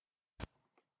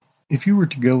If you were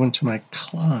to go into my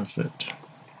closet,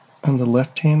 on the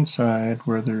left-hand side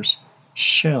where there's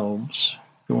shelves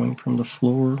going from the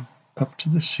floor up to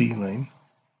the ceiling,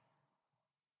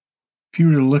 if you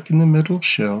were to look in the middle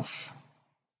shelf,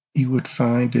 you would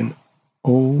find an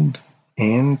old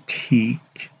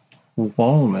antique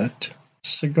walnut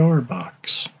cigar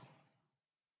box.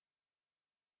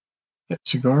 That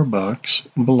cigar box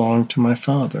belonged to my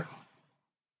father,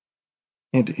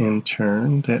 and in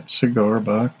turn, that cigar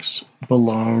box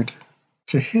belonged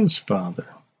to his father.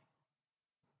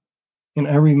 And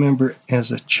I remember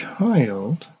as a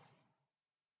child,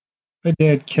 my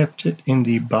dad kept it in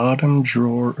the bottom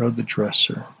drawer of the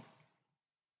dresser.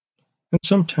 And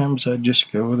sometimes I'd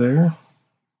just go there,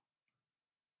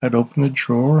 I'd open a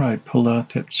drawer, I'd pull out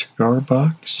that cigar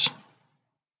box,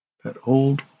 that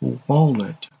old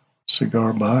walnut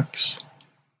cigar box,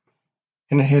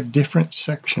 and it had different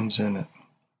sections in it.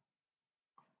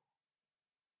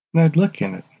 And I'd look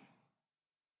in it.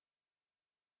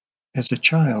 As a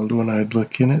child, when I'd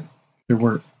look in it, there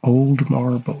were old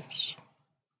marbles.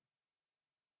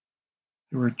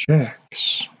 There were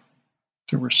jacks.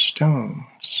 There were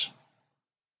stones.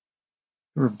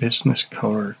 There were business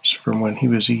cards from when he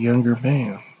was a younger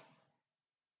man.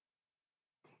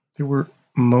 There were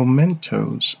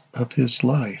mementos of his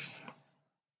life.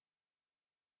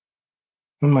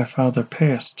 When my father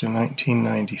passed in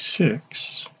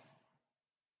 1996,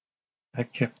 I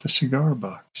kept the cigar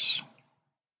box.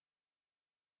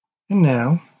 And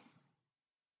now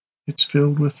it's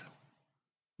filled with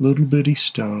little bitty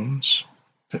stones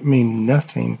that mean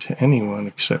nothing to anyone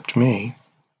except me.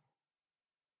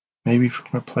 Maybe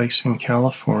from a place in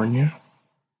California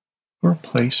or a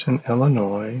place in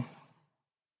Illinois,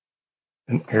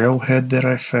 an arrowhead that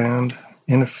I found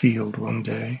in a field one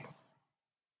day.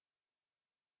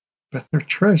 But they're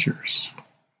treasures.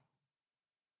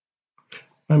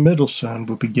 My middle son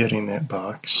will be getting that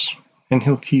box, and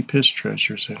he'll keep his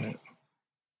treasures in it.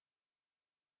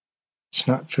 It's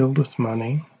not filled with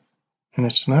money, and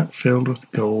it's not filled with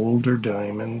gold or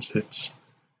diamonds. It's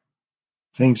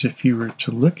things, if you were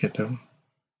to look at them,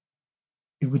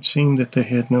 it would seem that they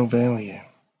had no value.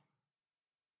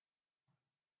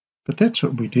 But that's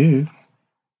what we do.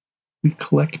 We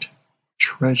collect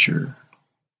treasure.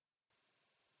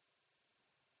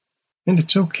 And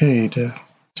it's okay to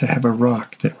have a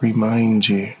rock that reminds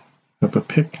you of a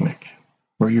picnic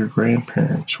where your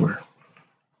grandparents were,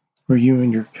 where you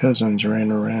and your cousins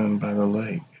ran around by the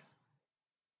lake.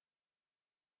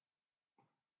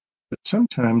 But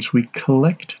sometimes we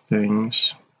collect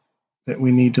things that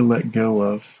we need to let go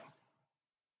of,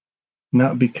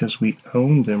 not because we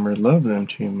own them or love them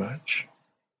too much,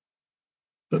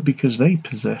 but because they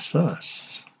possess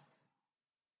us.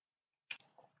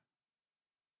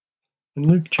 In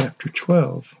Luke chapter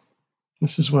 12,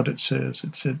 this is what it says.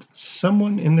 It said,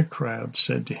 someone in the crowd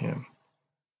said to him.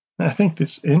 Now, I think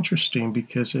that's interesting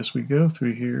because as we go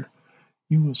through here,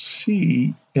 you will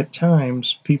see at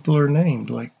times people are named,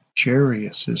 like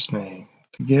Jairus is named,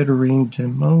 the Gadarene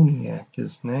demoniac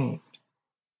is named.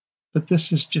 But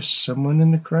this is just someone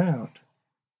in the crowd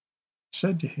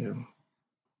said to him,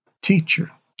 Teacher,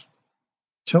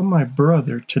 tell my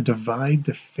brother to divide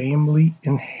the family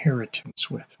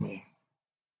inheritance with me.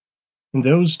 In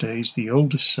those days, the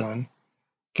oldest son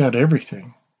got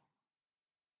everything.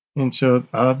 And so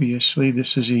obviously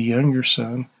this is a younger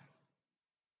son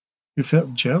who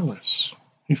felt jealous,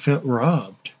 who felt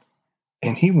robbed,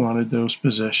 and he wanted those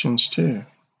possessions too.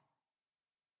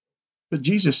 But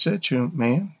Jesus said to him,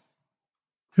 Man,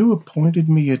 who appointed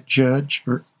me a judge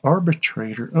or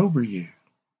arbitrator over you?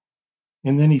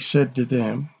 And then he said to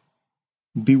them,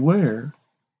 Beware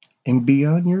and be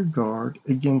on your guard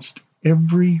against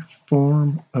every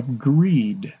form of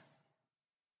greed.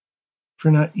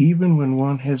 For not even when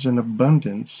one has an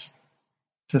abundance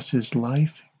does his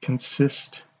life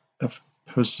consist of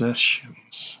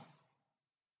possessions.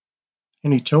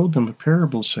 And he told them a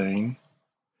parable saying,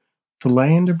 The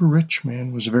land of a rich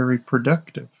man was very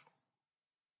productive.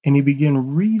 And he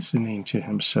began reasoning to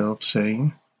himself,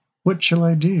 saying, What shall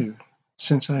I do,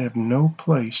 since I have no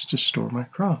place to store my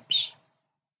crops?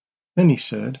 Then he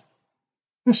said,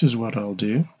 This is what I'll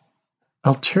do.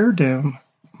 I'll tear down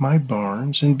my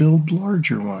barns and build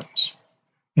larger ones,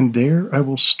 and there I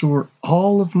will store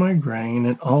all of my grain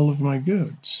and all of my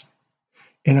goods.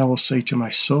 And I will say to my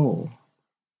soul,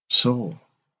 Soul,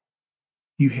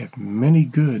 you have many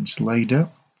goods laid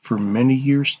up for many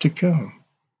years to come.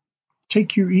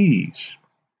 Take your ease,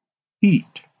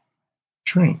 eat,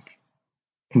 drink,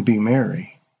 and be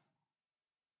merry.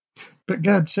 But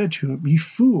God said to him, You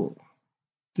fool,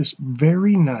 this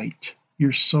very night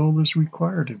your soul is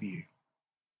required of you.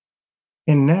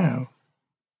 And now,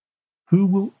 who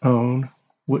will own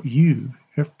what you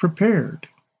have prepared?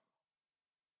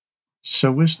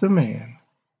 So is the man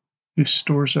who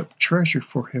stores up treasure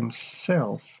for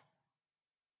himself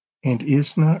and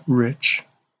is not rich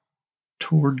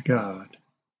toward God.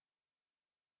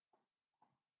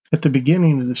 At the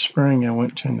beginning of the spring, I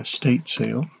went to an estate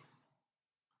sale,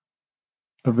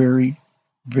 a very,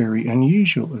 very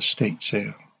unusual estate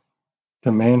sale.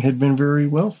 The man had been very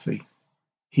wealthy.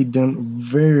 He'd done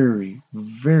very,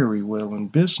 very well in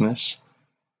business.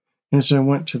 As I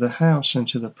went to the house and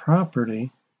to the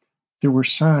property, there were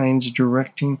signs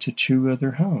directing to two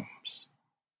other homes.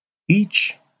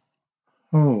 Each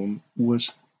home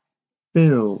was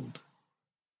filled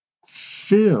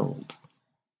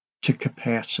to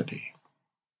capacity.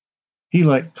 He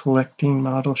liked collecting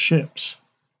model ships,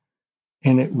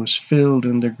 and it was filled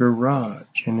in the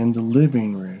garage and in the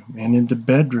living room and in the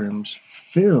bedrooms,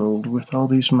 filled with all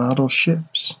these model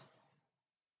ships.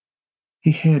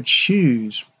 He had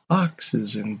shoes,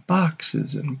 boxes and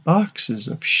boxes and boxes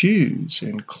of shoes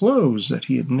and clothes that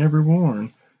he had never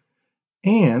worn.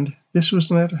 And this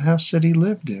was not a house that he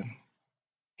lived in.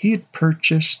 He had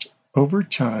purchased, over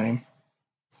time,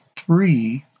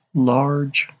 3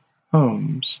 large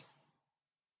homes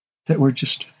that were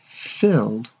just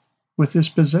filled with his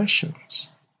possessions.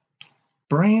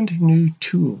 Brand new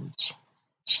tools,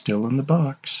 still in the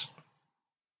box.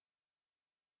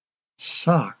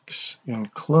 Socks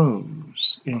and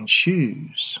clothes and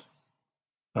shoes,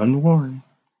 unworn.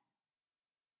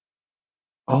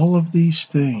 All of these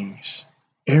things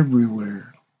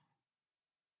everywhere.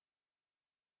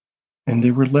 And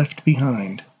they were left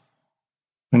behind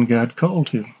when God called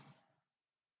him.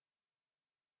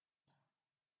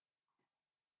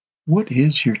 What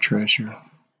is your treasure?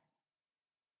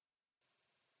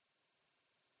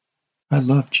 I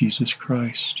love Jesus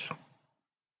Christ.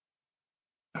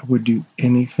 I would do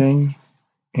anything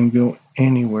and go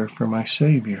anywhere for my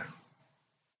Savior.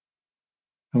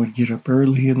 I would get up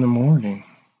early in the morning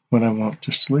when I want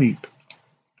to sleep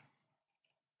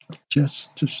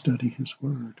just to study His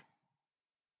Word,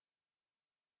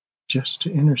 just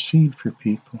to intercede for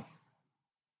people.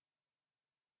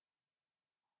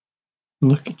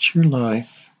 Look at your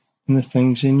life and the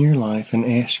things in your life and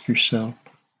ask yourself,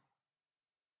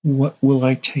 what will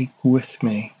I take with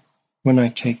me when I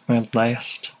take my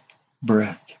last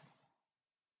breath?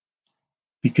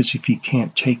 Because if you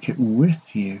can't take it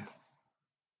with you,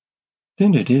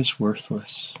 then it is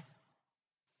worthless.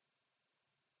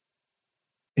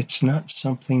 It's not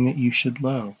something that you should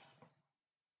love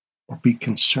or be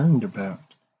concerned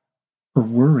about or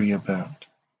worry about,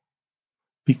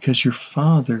 because your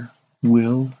Father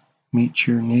will meet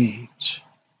your needs.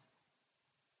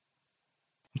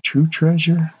 The true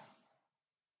treasure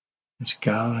is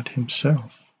God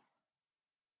Himself,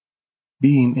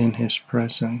 being in His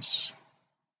presence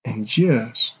and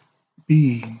just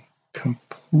being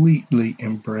completely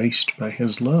embraced by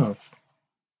His love.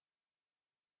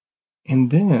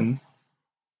 And then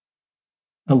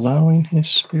allowing His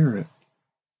Spirit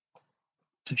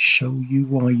to show you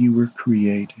why you were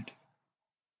created.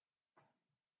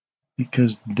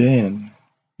 Because then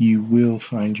you will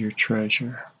find your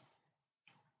treasure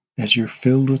as you're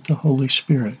filled with the Holy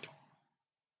Spirit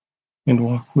and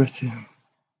walk with Him.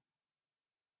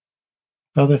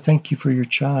 Father, thank you for your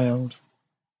child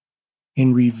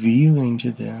in revealing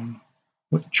to them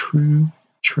what true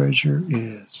treasure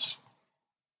is.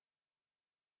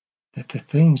 That the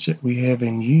things that we have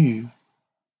in you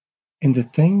and the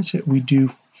things that we do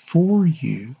for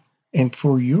you and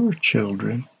for your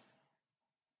children,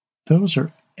 those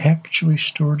are actually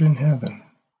stored in heaven.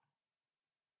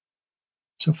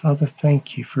 So, Father,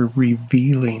 thank you for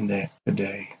revealing that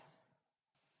today.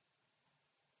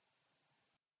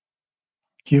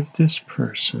 Give this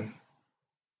person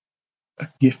a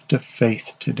gift of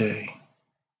faith today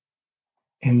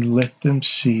and let them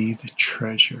see the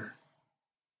treasure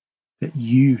that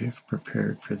you have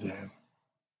prepared for them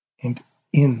and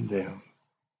in them,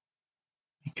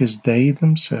 because they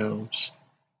themselves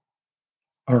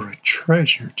are a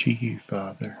treasure to you,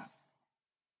 Father.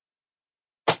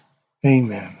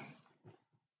 Amen.